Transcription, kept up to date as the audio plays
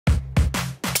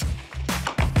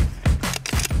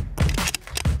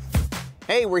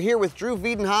Hey, we're here with Drew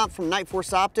Vedenhaupt from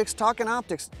Nightforce Optics, talking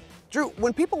optics. Drew,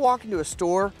 when people walk into a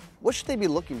store, what should they be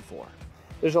looking for?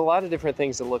 There's a lot of different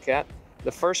things to look at.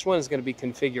 The first one is going to be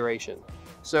configuration.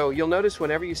 So you'll notice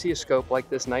whenever you see a scope like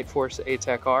this Nightforce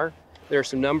ATEC R, there are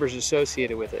some numbers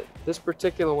associated with it. This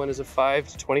particular one is a 5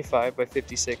 to 25 by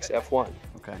 56 f1.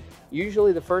 Okay.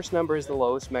 Usually the first number is the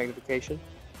lowest magnification.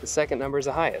 The second number is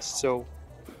the highest. So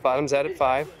bottoms out at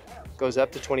 5, goes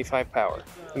up to 25 power.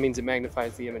 That means it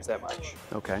magnifies the image that much.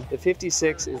 Okay. The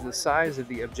 56 is the size of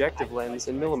the objective lens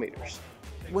in millimeters.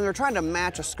 When we're trying to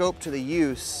match a scope to the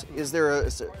use, is there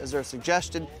a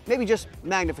suggested, maybe just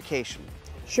magnification?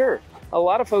 Sure. A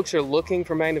lot of folks are looking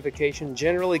for magnification.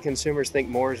 Generally, consumers think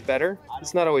more is better.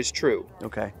 It's not always true.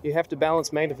 Okay. You have to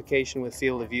balance magnification with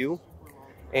field of view.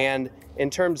 And in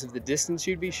terms of the distance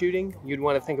you'd be shooting, you'd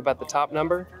want to think about the top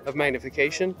number of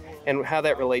magnification and how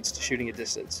that relates to shooting a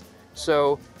distance.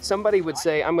 So somebody would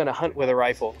say, I'm going to hunt with a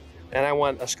rifle and I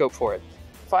want a scope for it.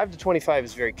 5 to 25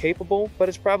 is very capable, but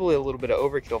it's probably a little bit of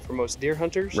overkill for most deer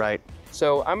hunters. Right.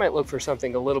 So I might look for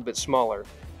something a little bit smaller,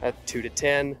 at 2 to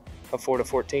 10, a 4 to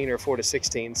 14, or 4 to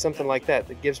 16, something like that,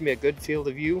 that gives me a good field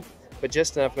of view, but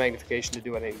just enough magnification to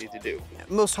do what I need to do.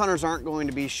 Most hunters aren't going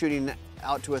to be shooting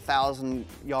out to 1,000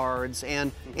 yards,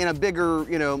 and in a bigger,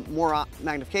 more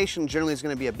magnification, generally is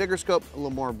going to be a bigger scope, a little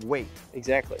more weight.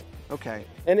 Exactly. Okay.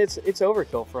 And it's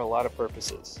overkill for a lot of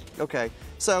purposes. Okay.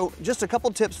 So just a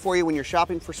couple tips for you when you're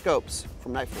shopping for scopes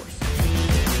from Nightforce.